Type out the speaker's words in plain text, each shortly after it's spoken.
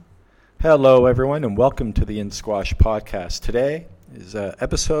Hello, everyone, and welcome to the In Squash podcast. Today is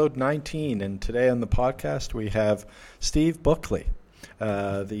episode 19, and today on the podcast we have Steve Buckley,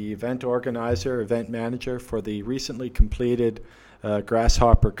 the event organizer, event manager for the recently completed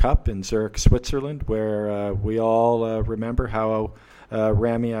Grasshopper Cup in Zurich, Switzerland, where we all remember how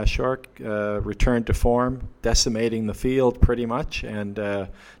Ramy Ashour returned to form, decimating the field pretty much, and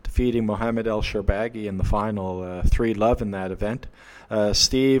defeating Mohamed El Shorbagy in the final 3-love in that event.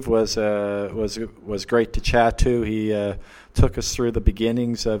 Steve was great to chat to. He took us through the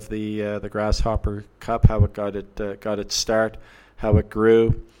beginnings of the Grasshopper Cup, how it got its start, how it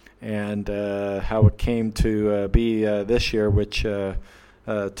grew, and how it came to be this year, which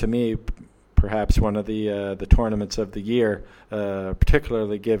to me, perhaps one of the tournaments of the year,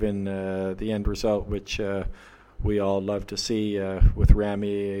 particularly given the end result, which we all love to see with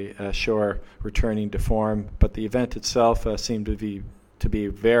Ramy Ashour returning to form. But the event itself seemed to be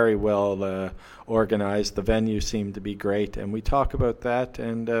very well organized. The venue seemed to be great, and we talk about that,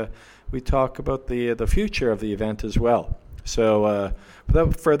 and we talk about the future of the event as well. So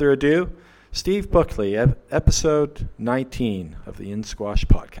without further ado, Steve Buckley, episode 19 of the In Squash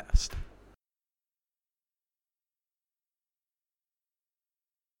podcast.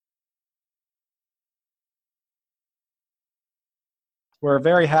 We're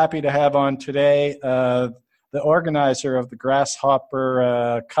very happy to have on today the organizer of the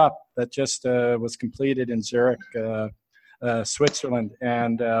Grasshopper Cup that just was completed in Zurich, Switzerland.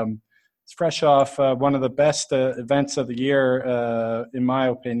 And it's fresh off one of the best events of the year, in my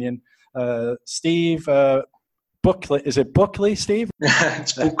opinion. Steve Buckley, is it Buckley, Steve?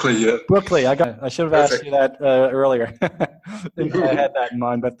 It's Buckley, yeah. Buckley, I should have asked you that earlier. I had that in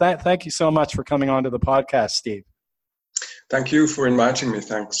mind. But thank you so much for coming on to the podcast, Steve. Thank you for inviting me.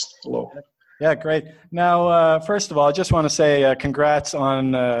 Thanks. Hello. Yeah, great. Now, first of all, I just want to say congrats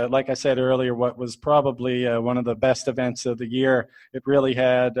on, like I said earlier, what was probably one of the best events of the year. It really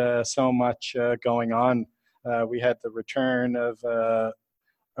had so much going on. We had the return of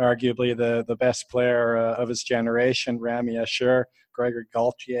arguably the best player of his generation, Ramy Ashour. Gregor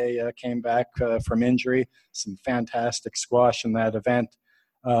Gaultier came back from injury. Some fantastic squash in that event.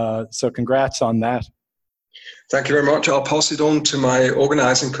 So congrats on that. Thank you very much. I'll pass it on to my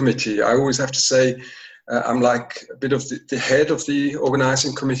organizing committee. I always have to say I'm like a bit of the head of the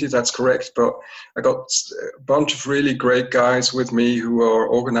organizing committee. That's correct. But I got a bunch of really great guys with me who are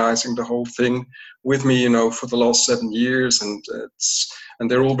organizing the whole thing with me, for the last 7 years. And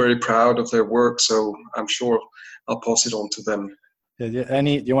they're all very proud of their work. So I'm sure I'll pass it on to them. Do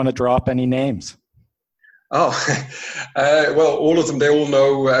you want to drop any names? Oh, well, all of them, they all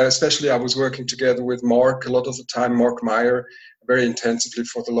know, especially I was working together with Mark a lot of the time, Mark Meyer, very intensively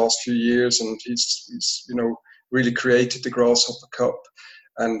for the last few years, and he's really created the Grasshopper Cup.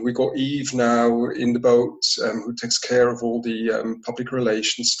 And we got Yves now in the boat, who takes care of all the public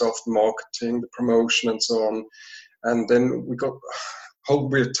relations stuff, the marketing, the promotion, and so on. And then we got,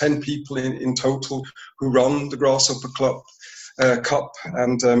 we're 10 people in total who run the Grasshopper Cup,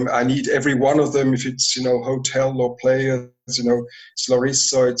 and I need every one of them. If it's hotel or players, it's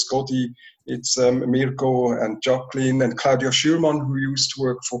Larissa, it's Godi, it's Mirko and Jacqueline and Claudia Schürmann, who used to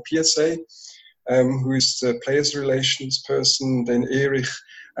work for PSA, who is the players relations person, then Erich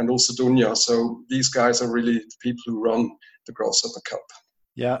and also Dunja. So these guys are really the people who run the Grasshopper Cup.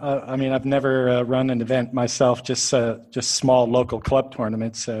 Yeah, I've never run an event myself, just small local club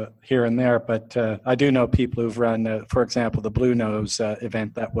tournaments here and there. But I do know people who've run, for example, the Blue Nose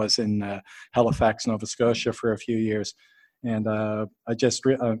event that was in Halifax, Nova Scotia for a few years. And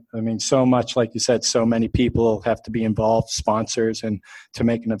so much, like you said, so many people have to be involved, sponsors, and to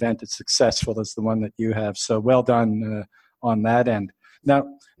make an event as successful as the one that you have. So well done on that end.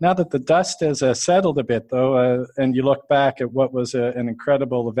 Now that the dust has settled a bit, though, and you look back at what was an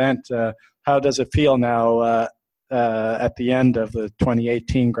incredible event, how does it feel now at the end of the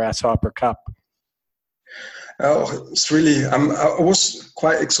 2018 Grasshopper Cup? Oh, it's really, I was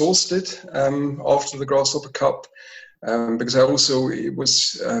quite exhausted after the Grasshopper Cup because it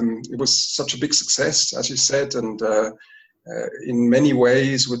was such a big success, as you said, and in many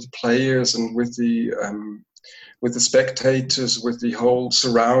ways with the players and with the spectators, with the whole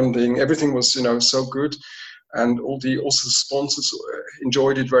surrounding, everything was, so good. And also the sponsors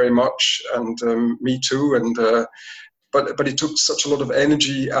enjoyed it very much, and me too. And but it took such a lot of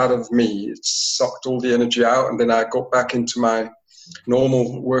energy out of me. It sucked all the energy out, and then I got back into my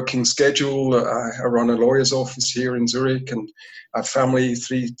normal working schedule. I run a lawyer's office here in Zurich, and I have family,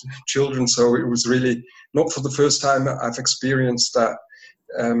 3 children. So it was really not for the first time I've experienced that.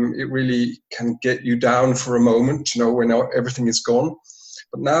 It really can get you down for a moment, when everything is gone.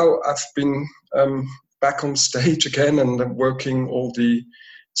 But now I've been back on stage again, and I'm working all the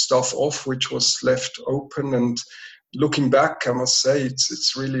stuff off which was left open. And looking back, I must say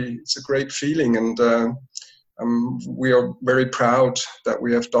it's a great feeling, and we are very proud that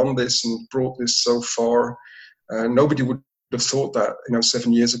we have done this and brought this so far. Nobody would have thought that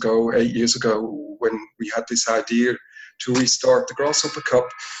 7 years ago, 8 years ago, when we had this idea to restart the Grasshopper Cup.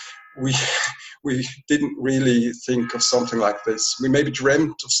 We didn't really think of something like this. We maybe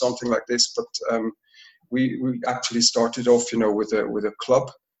dreamt of something like this, but we actually started off, with a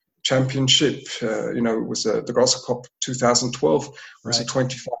club championship. It was the Grasshopper Cup 2012. It was a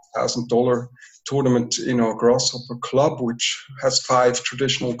 $25,000 tournament in our Grasshopper Club, which has 5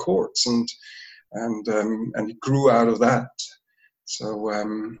 traditional courts, and it grew out of that. So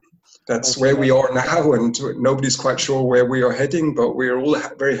that's where we are now, and nobody's quite sure where we are heading, but we're all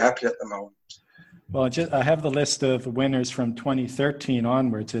very happy at the moment. Well, I have the list of winners from 2013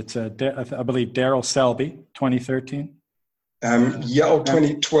 onwards. It's, I believe, Daryl Selby, 2013.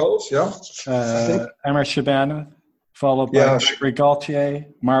 2012, yeah. Amr Shabana, followed by Gregory Gaultier,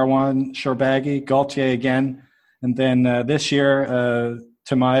 Marwan Shorbagy, Gaultier again. And then this year,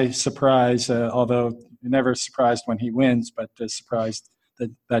 to my surprise, although never surprised when he wins, but surprised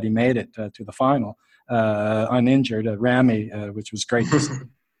that he made it to the final, uninjured, Ramy, which was great to see.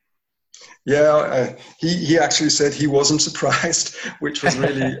 Yeah, he actually said he wasn't surprised, which was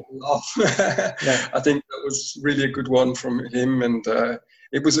really laugh. Yeah. I think that was really a good one from him, and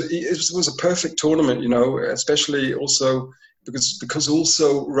it was a perfect tournament, especially also because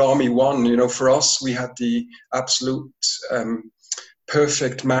also Ramy won. For us, we had the absolute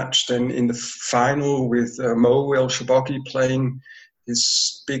perfect match then in the final with Mo El Shorbagy playing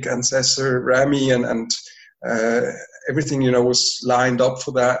his big ancestor Ramy, and everything was lined up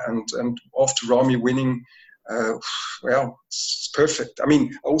for that, and after Ramy winning, it's perfect. I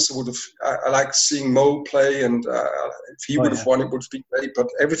mean, I also would have I like seeing Mo play, and if he would have won, it would have been great, but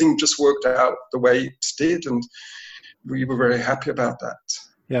everything just worked out the way it did, and we were very happy about that.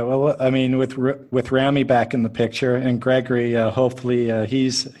 Yeah, well, I mean, with Ramy back in the picture, and Gregory, hopefully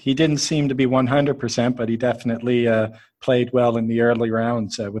he didn't seem to be 100%, but he definitely played well in the early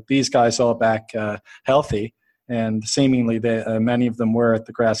rounds. With these guys all back healthy, and seemingly many of them were at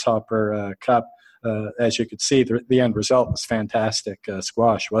the Grasshopper Cup, as you could see, the end result was fantastic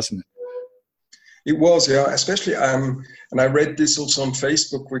squash, wasn't it? It was, yeah, especially, and I read this also on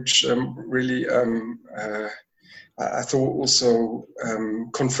Facebook, which really I thought also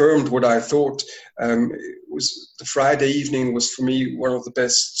confirmed what I thought. It was the Friday evening was for me one of the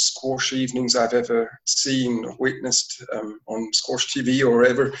best squash evenings I've ever seen or witnessed on Squash TV or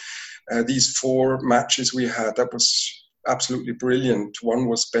wherever. These 4 matches we had, that was absolutely brilliant. One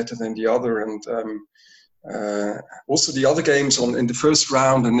was better than the other, and also the other games in the first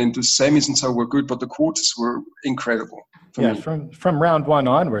round and in the semis and so were good, but the quarters were incredible. Yeah, from round 1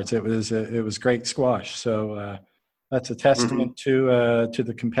 onwards, it was great squash. So. That's a testament to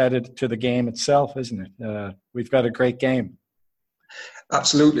the game itself, isn't it? We've got a great game.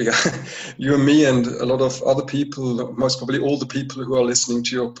 Absolutely. You and me and a lot of other people, most probably all the people who are listening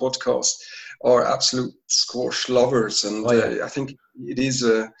to your podcast, are absolute squash lovers. And I think it is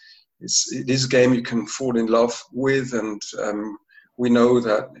a game you can fall in love with. And we know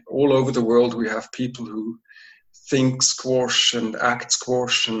that all over the world we have people who think squash and act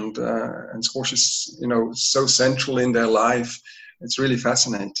squash, and squash is so central in their life. It's really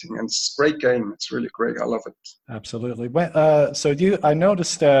fascinating, and it's a great game. It's really great. I love it. Absolutely. So I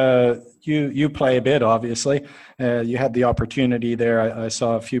noticed you play a bit. Obviously, you had the opportunity there. I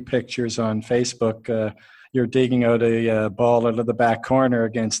saw a few pictures on Facebook. You're digging out a ball out of the back corner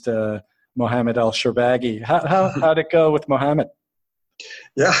against Mohammed El Shorbagy. How'd it go with Mohammed?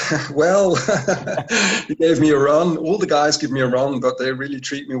 Yeah, well, he gave me a run. All the guys give me a run, but they really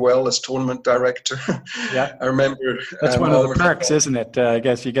treat me well as tournament director. Yeah, I remember. That's one of the perks, isn't it? I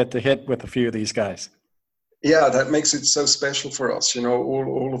guess you get to hit with a few of these guys. Yeah, that makes it so special for us.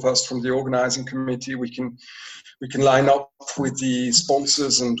 All of us from the organizing committee, we can line up with the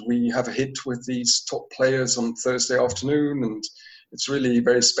sponsors, and we have a hit with these top players on Thursday afternoon, and it's really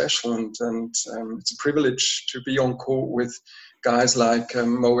very special. And it's a privilege to be on court with guys like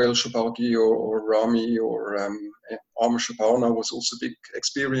Mo El Shorbagy or Ramy or Amr Shabana was also a big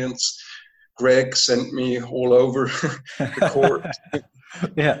experience. Greg sent me all over the court.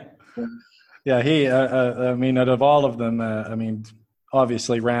 Yeah. He. I mean, out of all of them,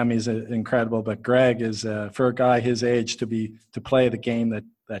 obviously Ramy's incredible, but Greg is for a guy his age to play the game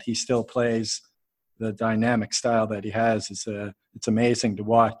that he still plays, the dynamic style that he has it's amazing to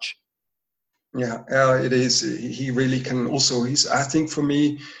watch. Yeah, it is. He really can also, I think for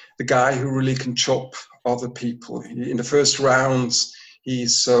me, the guy who really can chop other people. In the first rounds,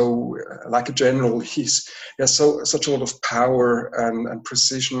 he's so, like a general, he has such a lot of power and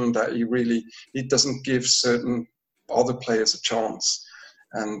precision that he doesn't give certain other players a chance.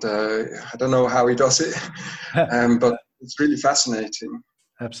 And I don't know how he does it, but it's really fascinating.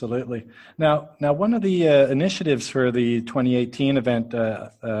 Absolutely. Now, one of the initiatives for the 2018 event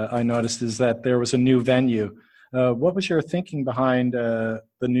I noticed is that there was a new venue. What was your thinking behind the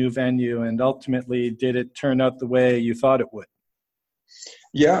new venue, and ultimately, did it turn out the way you thought it would?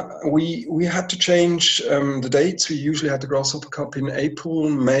 Yeah, we had to change the dates. We usually had the Grasshopper Cup in April,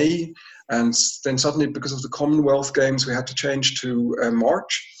 May, and then suddenly, because of the Commonwealth Games, we had to change to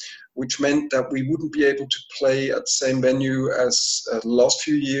March, which meant that we wouldn't be able to play at the same venue as the last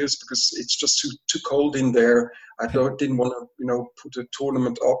few years because it's just too cold in there. I didn't want to, put a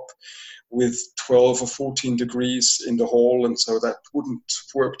tournament up with 12 or 14 degrees in the hall, and so that wouldn't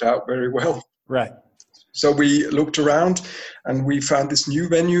have worked out very well. Right. So we looked around and we found this new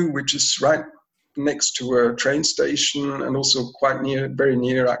venue, which is right next to a train station and also quite near, very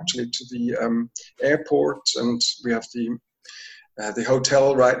near actually to the airport. And we have the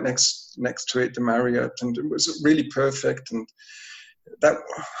hotel right next to it, the Marriott, and it was really perfect. And that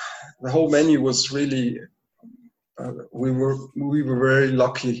the whole venue was really, we were very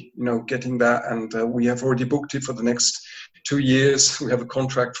lucky, getting that. And we have already booked it for the next 2 years. We have a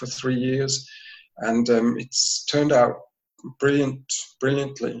contract for 3 years. And it's turned out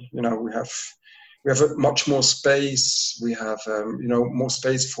brilliantly. We have much more space. We have more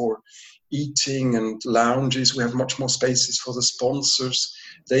space for eating and lounges. We have much more spaces for the sponsors.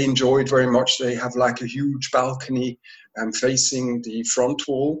 They enjoy it very much. They have like a huge balcony facing the front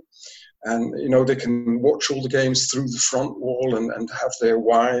wall, and they can watch all the games through the front wall and have their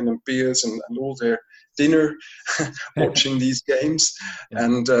wine and beers and all their dinner watching these games. Yeah.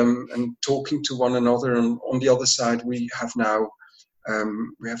 And talking to one another. And on the other side, we have now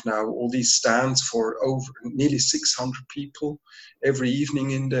all these stands for over nearly 600 people every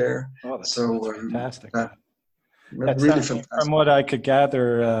evening in there. Oh, that's fantastic. That's really fantastic. From what I could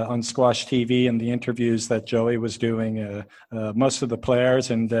gather on Squash TV and the interviews that Joey was doing, most of the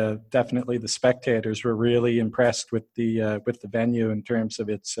players and definitely the spectators were really impressed with the venue in terms of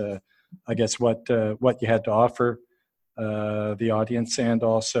its, I guess, what you had to offer the audience, and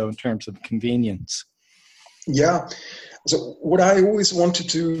also in terms of convenience. Yeah. So what I always wanted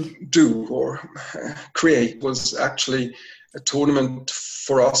to do or create was actually a tournament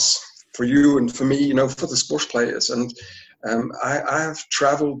for us, for you and for me, for the sports players. And I have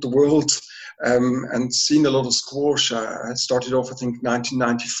traveled the world and seen a lot of squash. I started off, I think,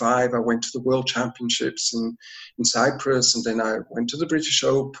 1995. I went to the World Championships in Cyprus, and then I went to the British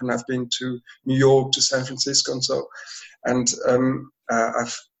Open. I've been to New York, to San Francisco, and so. And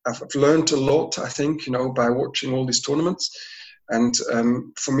I've learned a lot, I think, by watching all these tournaments. And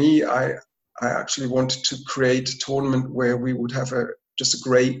for me, I actually wanted to create a tournament where we would have just a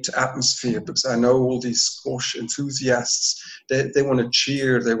great atmosphere, because I know all these squash enthusiasts, they want to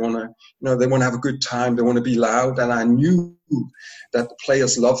cheer, they want to have a good time, they want to be loud, and I knew that the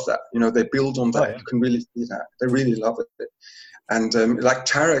players love that. They build on that. Oh, yeah. You can really see that they really love it. And like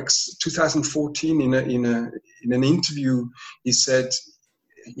Tarek's 2014 in an interview, he said,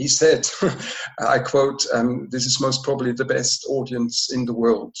 I quote, "This is most probably the best audience in the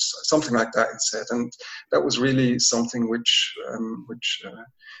world," something like that, he said. And that was really something which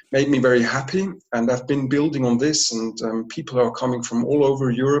made me very happy. And I've been building on this, and people are coming from all over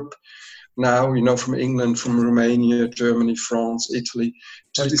Europe now, from England, from Romania, Germany, France, Italy.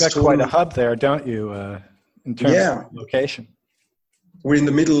 So you've got quite a hub there, don't you, in terms of location? We're in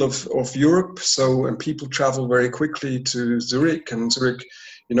the middle of Europe, and people travel very quickly to Zurich, and Zurich,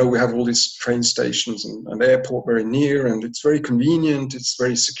 we have all these train stations and airport very near, and it's very convenient. It's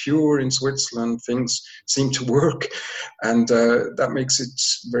very secure in Switzerland. Things seem to work, and that makes it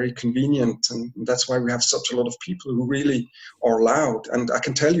very convenient. And that's why we have such a lot of people who really are loud. And I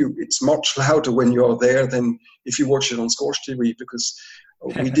can tell you, it's much louder when you are there than if you watch it on Squash TV, because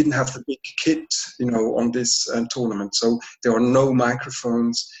we didn't have the big kit, on this tournament. So there are no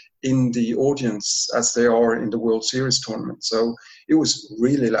microphones in the audience as they are in the World Series tournament. So it was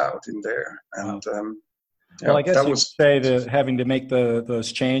really loud in there. And well, I guess you would say that having to make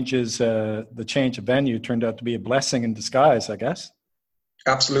those changes, the change of venue turned out to be a blessing in disguise, I guess.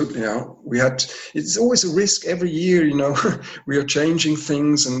 Absolutely. It's always a risk every year, we are changing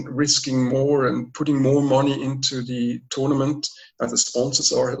things and risking more and putting more money into the tournament, the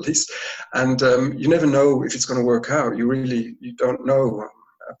sponsors are at least. And you never know if it's going to work out. You don't know.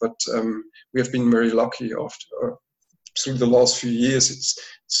 but we have been very lucky after through the last few years.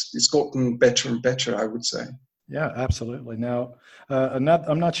 It's gotten better and better, I would say. Yeah, absolutely. Now, I'm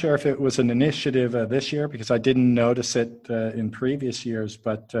not sure if it was an initiative this year, because I didn't notice it in previous years,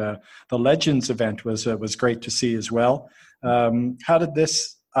 but the Legends event was great to see as well. How did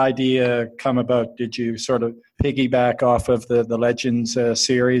this idea come about? Did you sort of piggyback off of the Legends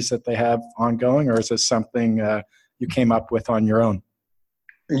series that they have ongoing, or is this something you came up with on your own?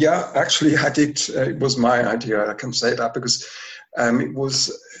 Yeah, actually, I did. It was my idea. I can say that because it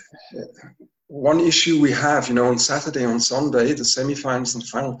was one issue we have. On Saturday, on Sunday, the semi-finals and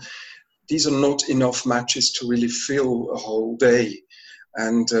final. These are not enough matches to really fill a whole day,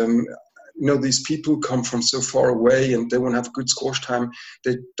 and these people come from so far away, and they want to have good squash time.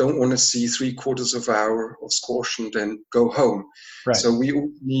 They don't want to see 3/4 of an hour of squash and then go home. Right. So we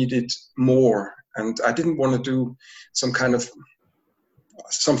needed more, and I didn't want to do some kind of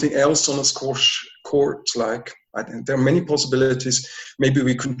something else on a squash court. There are many possibilities. Maybe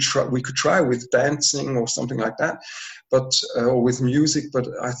we could try with dancing or something like that, but or with music. But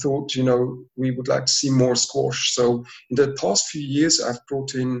I thought, we would like to see more squash. So in the past few years, I've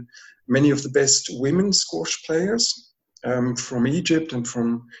brought in many of the best women squash players from Egypt and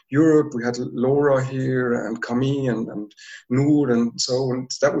from Europe. We had Laura here and Camille and Noor and so, and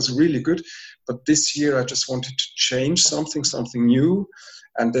that was really good. But this year I just wanted to change something new.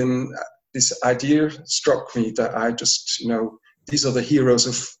 And then this idea struck me that I just, these are the heroes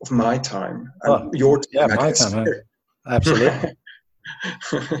of my time. And your time. Yeah, my time. Absolutely.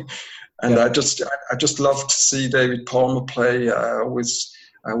 And I just loved to see David Palmer play. I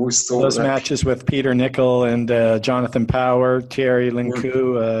always thought those matches with Peter Nicol and Jonathan Power, Thierry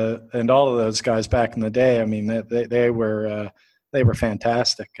Lincu, and all of those guys back in the day. I mean, they were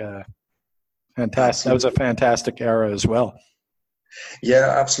fantastic. Fantastic. That was a fantastic era as well.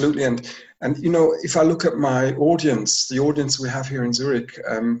 Yeah, absolutely. And if I look at my audience, the audience we have here in Zurich,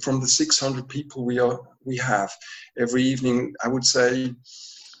 from the 600 people we have every evening, I would say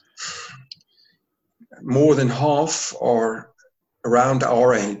more than half are around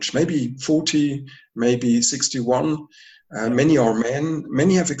our age, maybe 40, maybe 61. Many are men.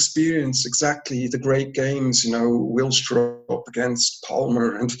 Many have experienced exactly the great games, Willstrop against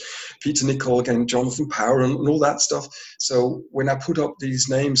Palmer and Peter Nicol against Jonathan Power and all that stuff. So when I put up these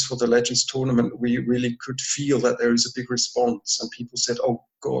names for the Legends tournament, we really could feel that there is a big response, and people said, "Oh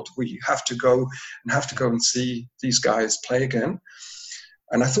God, we have to go and see these guys play again."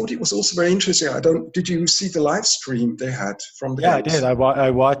 And I thought it was also very interesting. Did you see the live stream they had from the games? I did. I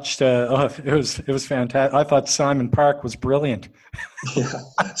watched. It was fantastic. I thought Simon Park was brilliant. Yeah,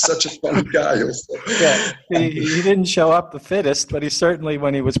 such a fun guy. Also. Yeah, he didn't show up the fittest, but he certainly,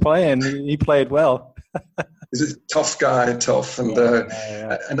 when he was playing, he played well. He's a tough guy,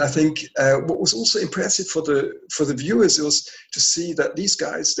 and I think what was also impressive for the viewers was to see that these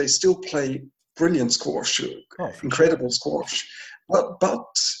guys, they still play brilliant squash, incredible squash.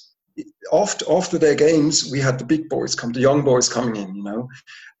 But after their games, we had the big boys the young boys coming in,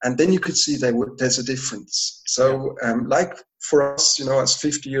 and then you could see there's a difference. So, like for us, as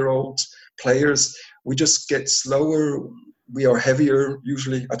 50-year-old players, we just get slower. We are heavier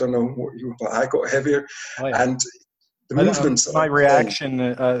usually. I don't know what but I got heavier, and the movements. My reaction,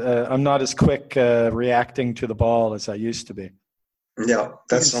 I'm not as quick reacting to the ball as I used to be. Yeah,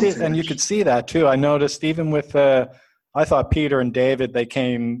 that's something. And you could see that too. I noticed even with. I thought Peter and David, they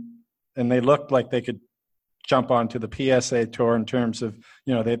came and they looked like they could jump onto the PSA tour in terms of,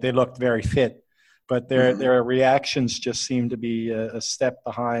 they looked very fit, but their reactions just seemed to be a step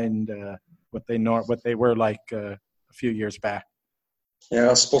behind what they were like a few years back.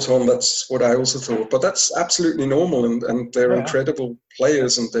 Yeah, spot on. That's what I also thought. But that's absolutely normal, and they're incredible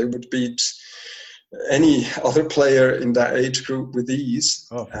players, and they would beat any other player in that age group with ease.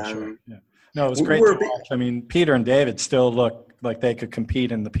 Oh, for sure. Yeah. No, it was great to watch. I mean, Peter and David still look like they could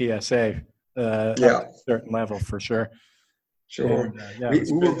compete in the PSA at a certain level, for sure. Sure. And,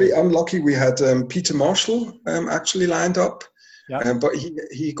 we were a bit unlucky. We had Peter Marshall actually lined up, but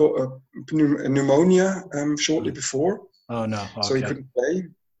he got a pneumonia shortly before. Oh, no. Okay. So he couldn't play.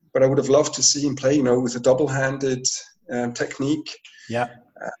 But I would have loved to see him play, with a double-handed technique. Yeah.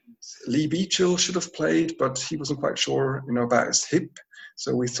 Lee Beachill should have played, but he wasn't quite sure, about his hip.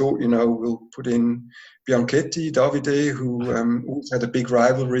 So we thought, we'll put in Bianchetti, Davide, who always had a big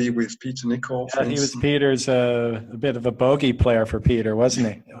rivalry with Peter Nicol. Yeah, he was Peter's a bit of a bogey player for Peter,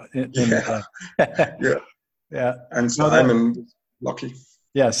 wasn't he? Yeah. And Simon, lucky.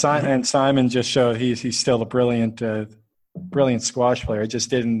 Yeah, and Simon just showed he's still a brilliant squash player. He just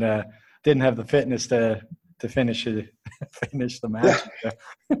didn't have the fitness to to finish the match. Yeah.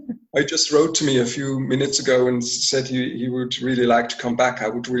 I just wrote to me a few minutes ago and said he would really like to come back. I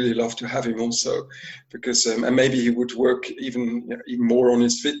would really love to have him also, because and maybe he would work even more on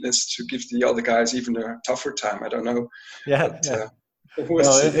his fitness to give the other guys even a tougher time. I don't know. Yeah, but,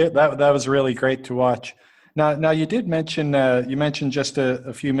 that was really great to watch. Now you did mention you mentioned just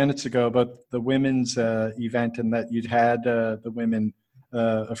a few minutes ago about the women's event, and that you'd had the women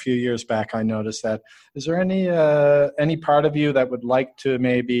a few years back. I noticed that. Is there any part of you that would like to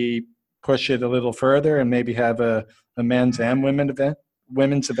maybe push it a little further and maybe have a men's and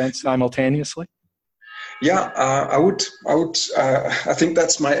women's event simultaneously? Yeah, I would. I think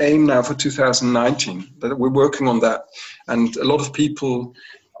that's my aim now for 2019. That we're working on that, and a lot of people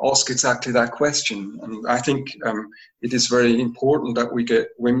ask exactly that question. And I think it is very important that we get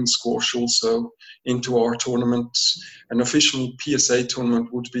women's squash also into our tournaments. An official PSA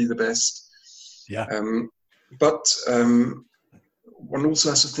tournament would be the best. Yeah. But one also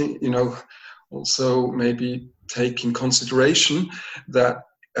has to think, also maybe take in consideration that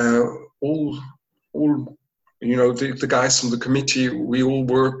all the guys from the committee, we all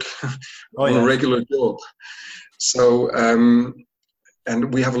work on a regular job. So,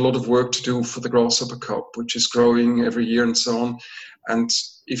 and we have a lot of work to do for the Grasshopper Cup, which is growing every year and so on. And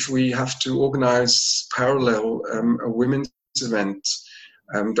if we have to organize parallel a women's event,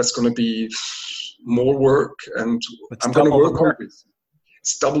 that's going to be more work, and I'm going to work on it.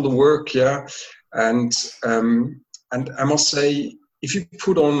 It's double the work, yeah. And I must say, if you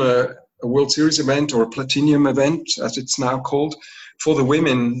put on a World Series event or a Platinum event, as it's now called, for the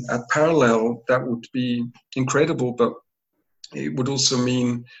women at parallel, that would be incredible, but it would also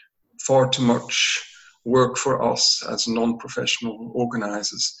mean far too much work for us as non-professional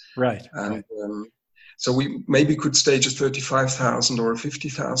organizers. Right. And so we maybe could stage a 35,000 or a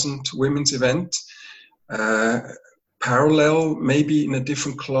 50,000 women's event, parallel, maybe in a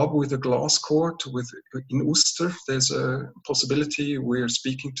different club with a glass court. In Uster, there's a possibility. We're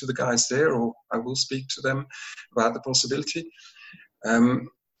speaking to the guys there, or I will speak to them about the possibility.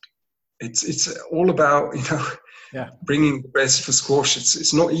 It's all about bringing the best for squash.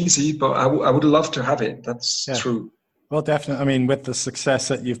 It's not easy, but I would love to have it. That's true. Well, definitely. I mean, with the success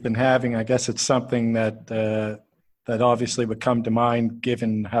that you've been having, I guess it's something that obviously would come to mind,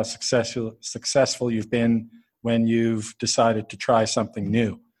 given how successful you've been when you've decided to try something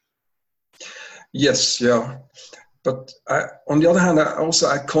new. Yes, yeah. But on the other hand,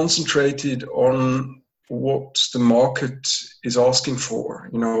 I concentrated on what the market is asking for.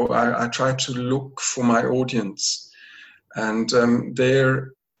 I try to look for my audience, and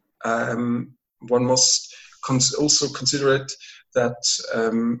there one must also consider it that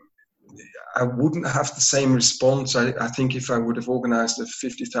I wouldn't have the same response. I think if I would have organized a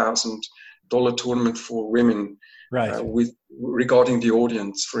 $50,000 tournament for women, right, regarding the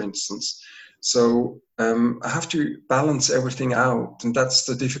audience, for instance. So I have to balance everything out, and that's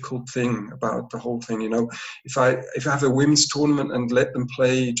the difficult thing about the whole thing. If I have a women's tournament and let them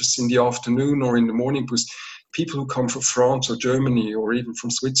play just in the afternoon or in the morning, because people who come from France or Germany or even from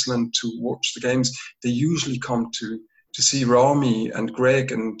Switzerland to watch the games, they usually come to see Rami and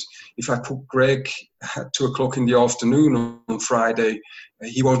Greg. And if I put Greg at 2:00 in the afternoon on Friday,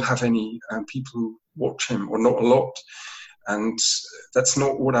 he won't have any people who watch him, or not a lot. And that's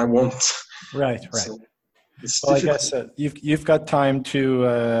not what I want. Right. So well, I guess you've got time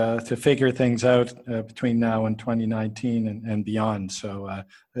to figure things out between now and 2019 and beyond. So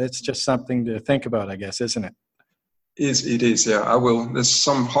it's just something to think about, I guess, isn't it? It is, yeah. I will. There's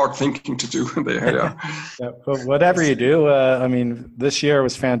some hard thinking to do there, yeah. But whatever you do, I mean, this year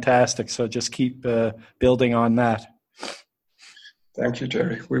was fantastic. So just keep building on that. Thank you,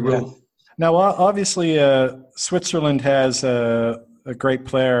 Jerry. We will. Yeah. Now, obviously, Switzerland has a great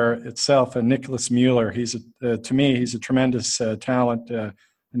player itself, Nicolas Mueller. To me, he's a tremendous talent,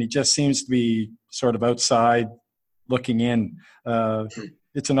 and he just seems to be sort of outside looking in.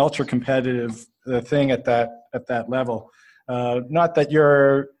 It's an ultra competitive thing at that level. Not that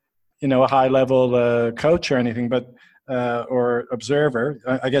you're, a high level coach or anything, but or observer.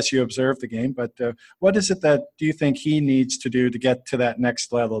 I guess you observe the game, but what is it that do you think he needs to do to get to that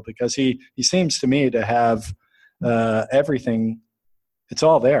next level? Because he seems to me to have everything. It's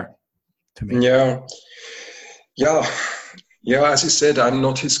all there to me. Yeah. As you said, I'm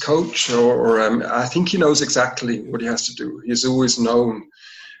not his coach, or I think he knows exactly what he has to do. He's always known,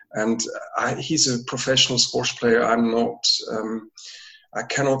 and he's a professional squash player. I'm not. I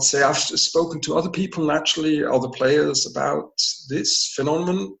cannot say. I've spoken to other people, naturally, other players about this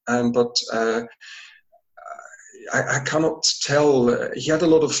phenomenon, but I cannot tell. He had a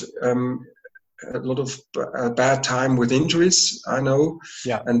lot of a lot of bad time with injuries, I know.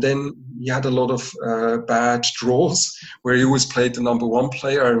 Yeah. And then he had a lot of bad draws where he always played the number one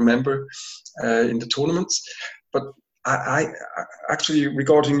player, I remember, in the tournaments. But I actually,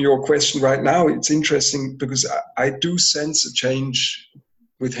 regarding your question right now, it's interesting because I do sense a change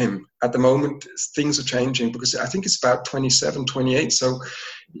with him. At the moment, things are changing because I think it's about 27, 28. So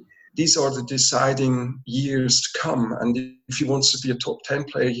these are the deciding years to come. And if he wants to be a top 10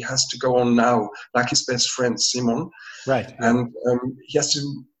 player, he has to go on now, like his best friend, Simon. Right. Yeah. And he has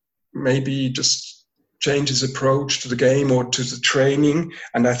to maybe just change his approach to the game or to the training.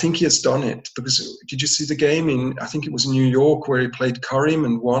 And I think he has done it. Because did you see the game in, I think it was New York, where he played Karim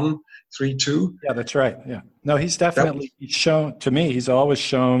and won 3-2? Yeah, that's right. Yeah. No, he's definitely shown, to me, he's always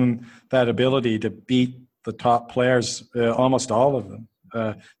shown that ability to beat the top players, almost all of them.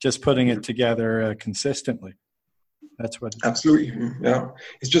 Just putting it together consistently. That's what. Absolutely, yeah.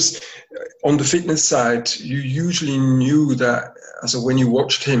 It's just on the fitness side, you usually knew that. So when you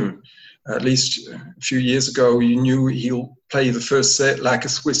watched him, at least a few years ago, you knew he'll play the first set like a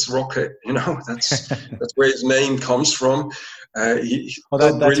Swiss rocket. You know, that's where his name comes from.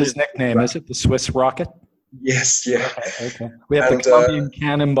 That's his nickname, is it? The Swiss Rocket. Yes, yeah. Okay. We have the Colombian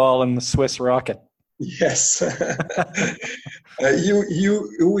Cannonball and the Swiss Rocket. Yes. You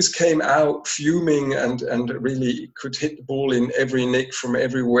always came out fuming and really could hit the ball in every nick from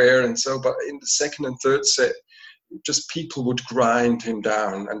everywhere. And so, but in the second and third set, just people would grind him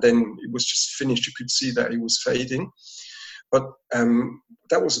down. And then it was just finished. You could see that he was fading. But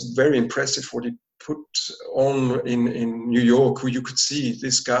that was very impressive what he put on in New York, who you could see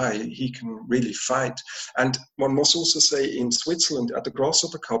this guy, he can really fight. And one must also say in Switzerland at the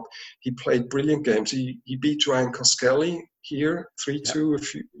Grasshopper Cup, he played brilliant games. He beat Ryan Koskelly here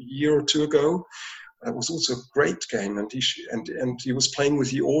 3-2 a year or two ago. That was also a great game, and he was playing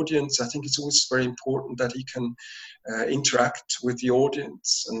with the audience. I think it's always very important that he can interact with the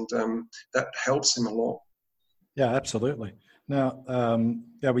audience, and that helps him a lot. Yeah, absolutely. Now,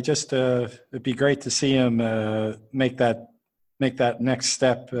 we just it'd be great to see him make that next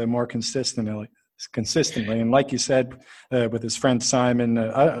step more consistently. And like you said, with his friend Simon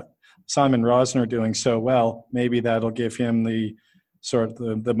Rosner doing so well, maybe that'll give him the sort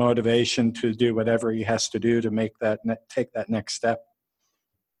of the motivation to do whatever he has to do to make take that next step.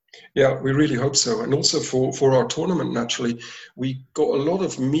 Yeah, we really hope so. And also for our tournament, naturally, we got a lot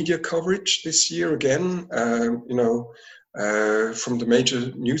of media coverage this year again. From the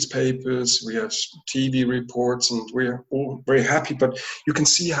major newspapers, we have TV reports, and we're all very happy. But you can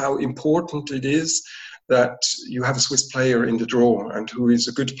see how important it is that you have a Swiss player in the draw and who is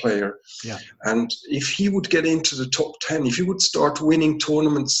a good player. Yeah. And if he would get into the top 10, if he would start winning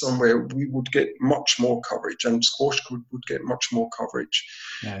tournaments somewhere, we would get much more coverage, and squash would get much more coverage.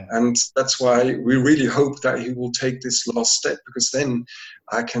 Yeah. And that's why we really hope that he will take this last step, because then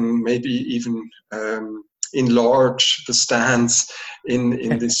I can maybe even enlarge the stands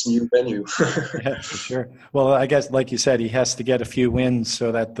in this new venue. Yeah, for sure. Well, I guess, like you said, he has to get a few wins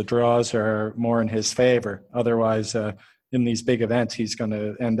so that the draws are more in his favor. Otherwise, in these big events, he's going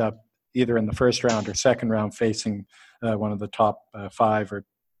to end up either in the first round or second round facing one of the top 5 or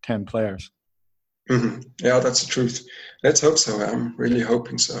 10 players. Mm-hmm. Yeah, that's the truth. Let's hope so. I'm really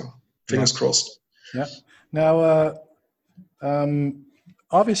hoping so. Fingers crossed. Yeah. Now,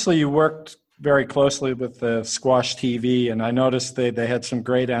 obviously you worked very closely with the Squash TV, and I noticed they had some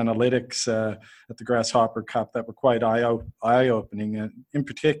great analytics at the Grasshopper Cup that were quite eye-opening, and in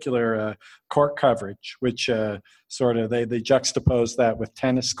particular court coverage, which sort of they juxtaposed that with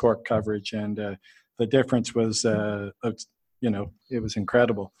tennis court coverage, and the difference was it was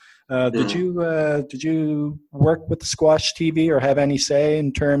incredible. Did you work with the Squash TV or have any say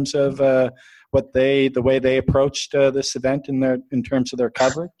in terms of the way they approached this event in terms of their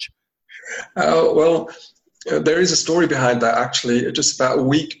coverage? There is a story behind that, actually. Just about a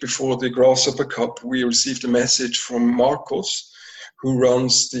week before the Grasshopper Cup, we received a message from Marcos, who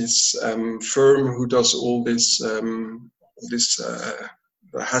runs this firm who does all this,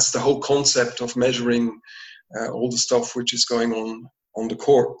 has the whole concept of measuring all the stuff which is going on the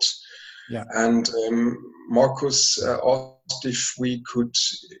court. Yeah. And Marcos asked if we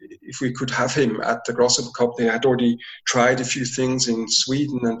could have him at the Grasshopper Cup. They had already tried a few things in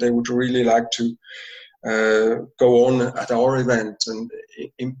Sweden, and they would really like to go on at our event and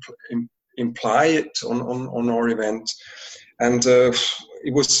imply it on our event. And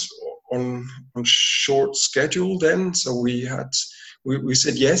it was on short schedule then, so we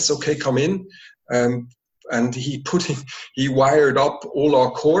said yes, okay, come in. And he wired up all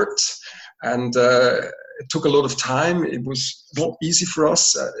our courts, and it took a lot of time. It was not easy for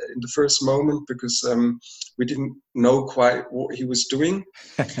us in the first moment because we didn't know quite what he was doing.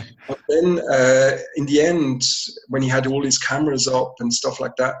 But then in the end, when he had all his cameras up and stuff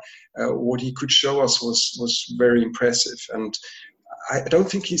like that, what he could show us was very impressive. And I don't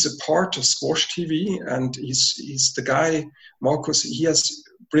think he's a part of Squash TV, and he's the guy, Marcus. He has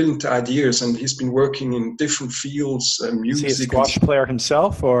brilliant ideas, and he's been working in different fields, music. Is he a squash player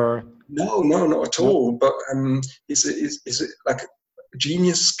himself, or? No, not at all. But he's like a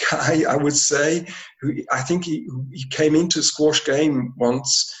genius guy, I would say. I think he came into a squash game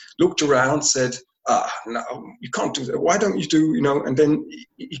once, looked around, said, no, you can't do that. Why don't you do, and then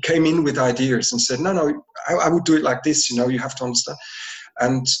he came in with ideas and said, no, I would do it like this, you have to understand.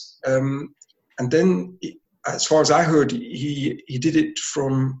 And then, as far as I heard, he did it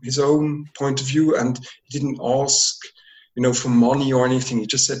from his own point of view, and he didn't ask, for money or anything. He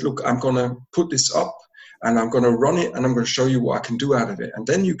just said, look, I'm going to put this up and I'm going to run it and I'm going to show you what I can do out of it. And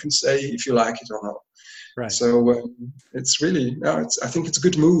then you can say if you like it or not. Right. So it's really, I think it's a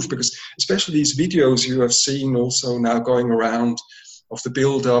good move, because especially these videos you have seen also now going around of the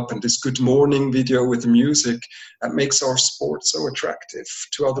build-up and this good morning video with the music, that makes our sport so attractive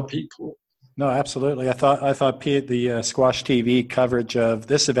to other people. No, absolutely. I thought Pete, the Squash TV coverage of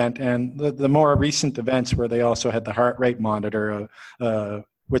this event and the more recent events where they also had the heart rate monitor,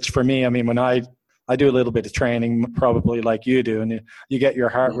 which for me, I mean, when I do a little bit of training, probably like you do, and you get your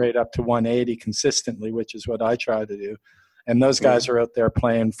heart rate up to 180 consistently, which is what I try to do. And those guys are out there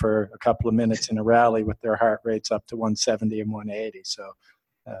playing for a couple of minutes in a rally with their heart rates up to 170 and 180. So,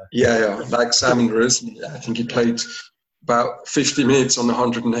 like Simon Rosen, I think he played about 50 minutes on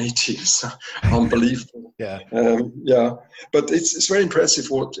 180. So unbelievable. But it's very impressive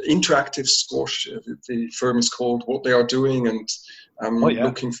what Interactive Squash, the firm is called, what they are doing, and I'm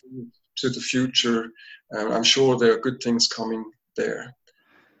looking forward to the future. I'm sure there are good things coming there.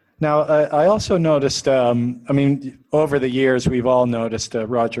 Now, I also noticed, over the years, we've all noticed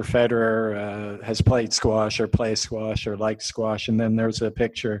Roger Federer has played squash or plays squash or likes squash. And then there's a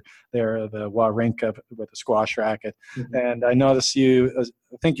picture there of Wawrinka with a squash racket. Mm-hmm. And I noticed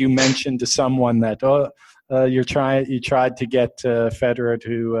I think you mentioned to someone that, you tried to get Federer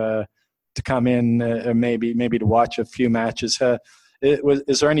to come in, maybe to watch a few matches.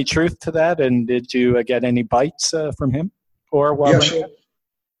 Is there any truth to that? And did you get any bites from him or Wawrinka? Yeah, sure.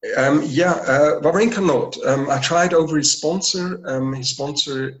 Wawrinka not. I tried over his sponsor. His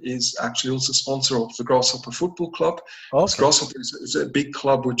sponsor is actually also sponsor of the Grasshopper Football Club. Okay. Grasshopper is a big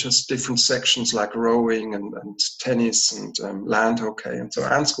club which has different sections like rowing and tennis and land hockey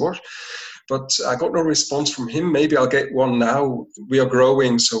and squash. But I got no response from him. Maybe I'll get one now. We are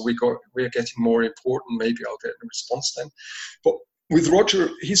growing, so we are getting more important. Maybe I'll get a response then. But with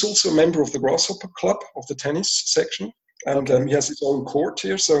Roger, he's also a member of the Grasshopper Club of the tennis section. And he has his own court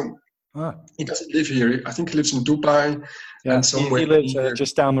here, so he doesn't live here. I think he lives in Dubai and somewhere. He lives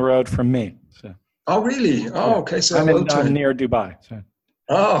just down the road from me. So. Oh, really? Oh, okay. So I'm near Dubai. So.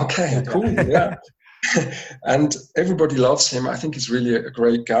 Oh, okay. Cool. Yeah. And everybody loves him. I think he's really a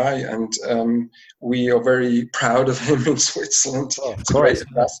great guy, and we are very proud of him in Switzerland. Oh, of course.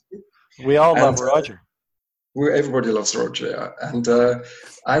 We all love Roger. Everybody loves Roger, and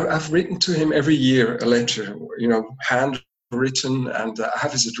I've written to him every year a letter, handwritten, and I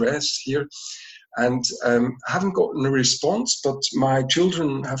have his address here. And I haven't gotten a response, but my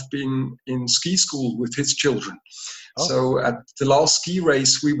children have been in ski school with his children. Oh. So at the last ski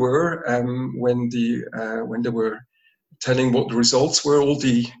race we were, when they were telling what the results were, all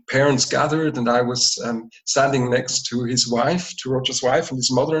the parents gathered, and I was standing next to his wife, to Roger's wife, and his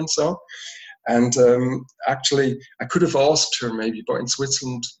mother and so on. And actually, I could have asked her maybe, but in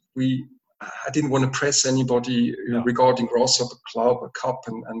Switzerland, I didn't want to press anybody regarding Grasshopper Club, a cup,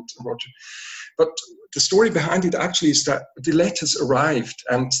 and Roger. But the story behind it actually is that the letters arrived,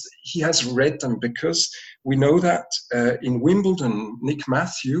 and he has read them, because we know that in Wimbledon, Nick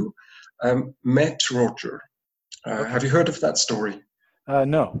Matthew met Roger. Have you heard of that story?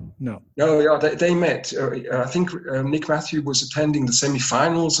 No. No, they met. I think Nick Matthew was attending the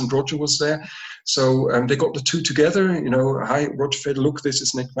semi-finals and Roger was there. So they got the two together, hi, Roger Federer, look, this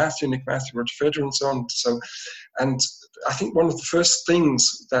is Nick Matthew, Roger Federer, and so on. So, and I think one of the first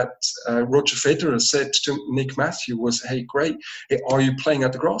things that Roger Federer said to Nick Matthew was, hey, great, are you playing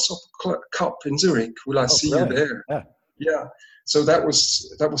at the Grasshopper Cup in Zurich? Will I see you there? Yeah. So that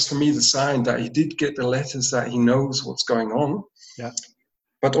was for me the sign that he did get the letters, that he knows what's going on. Yeah.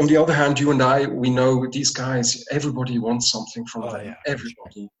 But on the other hand, you and I, we know these guys, everybody wants something from them. Yeah,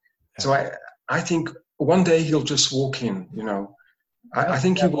 everybody. Yeah. So I think one day he'll just walk in, I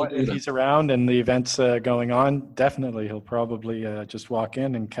think he will do if that. he's around and the event's going on, definitely he'll probably just walk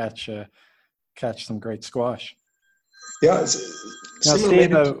in and catch some great squash. Yeah, Now, similar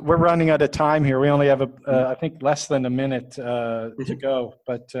Steve, maybe. we're running out of time here. We only have, I think, less than a minute to go.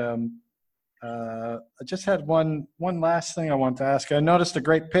 But I just had one last thing I want to ask. I noticed a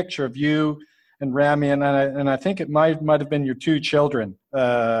great picture of you and Rami, and I think it might have been your two children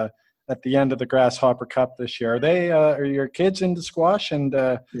at the end of the Grasshopper Cup this year. Are your kids into squash? And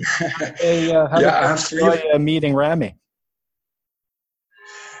how I have three. Meeting Rami?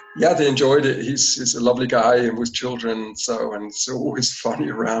 Yeah, they enjoyed it. He's a lovely guy and with children, and it's always funny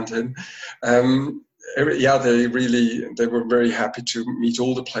around him. They were very happy to meet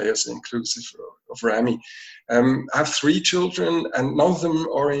all the players, inclusive of Rami. I have three children, and none of them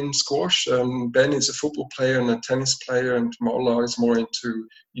are in squash. Ben is a football player and a tennis player, and Marla is more into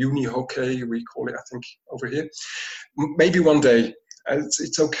uni hockey, we call it, I think, over here. Maybe one day.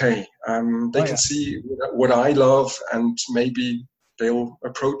 It's okay. They can see what I love, and maybe they'll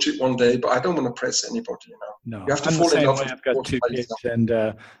approach it one day, but I don't want to press anybody, No, you have to fall in love with I've got two kids, and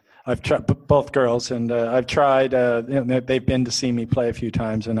I've tried, both girls, and I've tried. They've been to see me play a few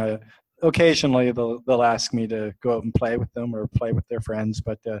times, and occasionally they'll ask me to go out and play with them or play with their friends,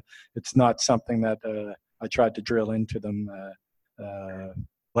 but it's not something that I tried to drill into them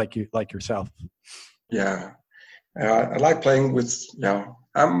like yourself. Yeah, I like playing with.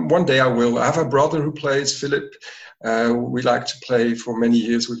 One day I will. I have a brother who plays, Philip. We like to play for many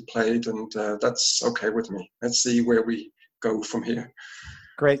years. We've played, and that's okay with me. Let's see where we go from here.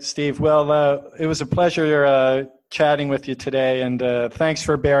 Great, Steve. Well, it was a pleasure chatting with you today, and thanks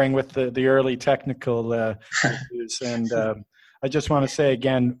for bearing with the early technical issues. And I just want to say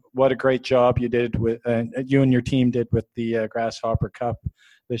again, what a great job you did you and your team did with the Grasshopper Cup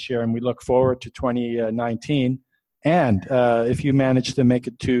this year, and we look forward to 2019. And if you manage to make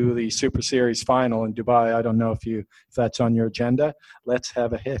it to the Super Series final in Dubai, I don't know if that's on your agenda. Let's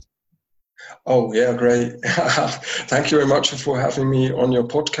have a hit. Oh, yeah, great. Thank you very much for having me on your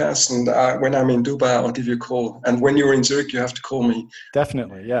podcast. And when I'm in Dubai, I'll give you a call. And when you're in Zurich, you have to call me.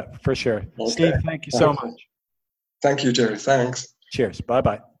 Definitely. Yeah, for sure. Okay. Steve, thank you so much. Thank you, Jerry. Thanks. Cheers.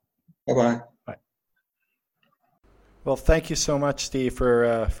 Bye-bye. Bye-bye. Bye. Well, thank you so much, Steve,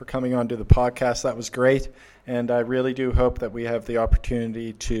 for coming on to the podcast. That was great. And I really do hope that we have the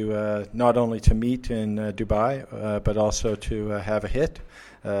opportunity to not only to meet in Dubai, but also to have a hit.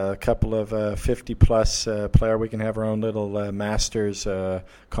 A couple of 50-plus player. We can have our own little Masters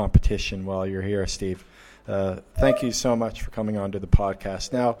competition while you're here, Steve. Thank you so much for coming on to the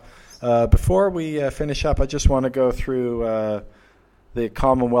podcast. Now, before we finish up, I just want to go through the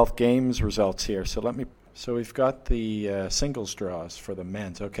Commonwealth Games results here. So we've got the singles draws for the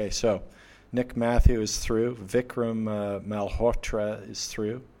men's. Okay, so Nick Matthew is through. Vikram Malhotra is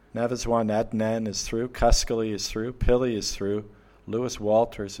through. Navazwan Adnan is through. Kuskali is through. Pillay is through. Lewis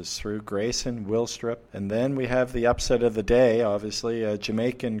Walters is through. Grayson, Willstrup. And then we have the upset of the day, obviously,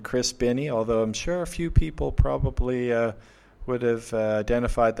 Jamaican Chris Binney, although I'm sure a few people probably would have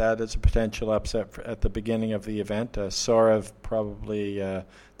identified that as a potential upset at the beginning of the event. Sorav probably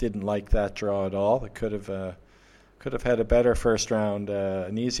didn't like that draw at all. It could have had a better first round,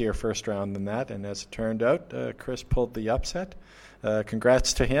 an easier first round than that. And as it turned out, Chris pulled the upset.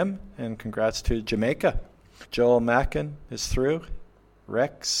 Congrats to him, and congrats to Jamaica. Joel Mackin is through.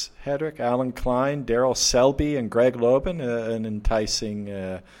 Rex Hedrick, Alan Klein, Daryl Selby, and Greg Lobin. An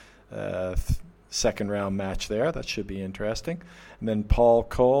enticing second round match there. That should be interesting. And then Paul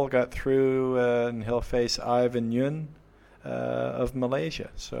Cole got through, and he'll face Ivan Yun of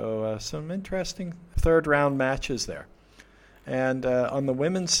Malaysia. So some interesting third round matches there. And on the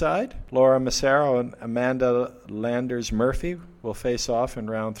women's side, Laura Massaro and Amanda Landers-Murphy will face off in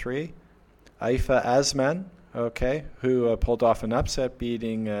round 3. Aifa Asman, who pulled off an upset,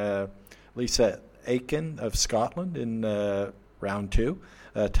 beating Lisa Aiken of Scotland in round 2.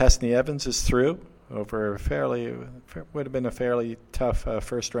 Tessney Evans is through over would have been a fairly tough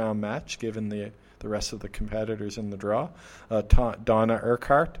first round match given the rest of the competitors in the draw. Donna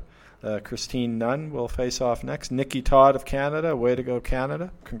Urquhart, Christine Nunn will face off next. Nikki Todd of Canada, way to go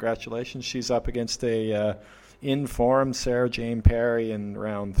Canada! Congratulations, she's up against a in-form Sarah Jane Perry in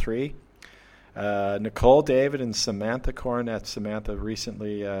round 3. Nicole David and Samantha Cornett. Samantha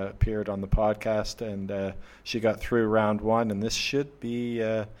recently appeared on the podcast, and she got through round 1, and this should be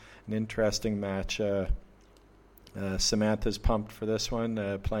an interesting match. Samantha's pumped for this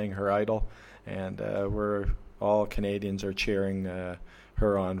one, playing her idol, and we're all Canadians are cheering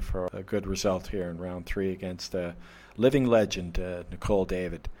her on for a good result here in round 3 against living legend Nicole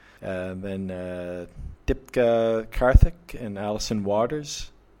David. And then Dipka Karthik and Allison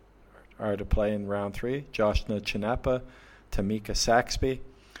Waters are to play in round 3. Joshna Chinappa, Tamika Saxby,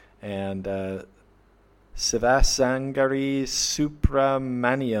 and Sivasangari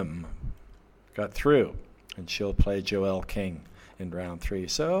Supramaniam got through, and she'll play Joelle King in round 3.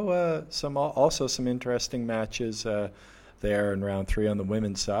 So some interesting matches there in round 3 on the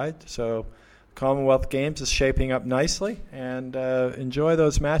women's side. So Commonwealth Games is shaping up nicely, and enjoy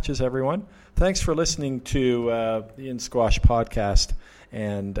those matches, everyone. Thanks for listening to the In Squash podcast,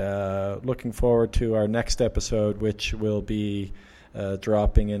 and looking forward to our next episode, which will be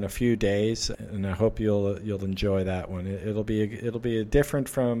dropping in a few days, and I hope you'll enjoy that one. It'll be different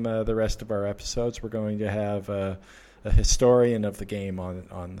from the rest of our episodes. We're going to have a historian of the game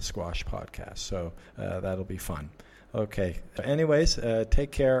on the Squash podcast, so that'll be fun. Okay. Anyways,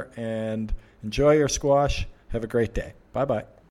 take care and enjoy your squash. Have a great day. Bye-bye.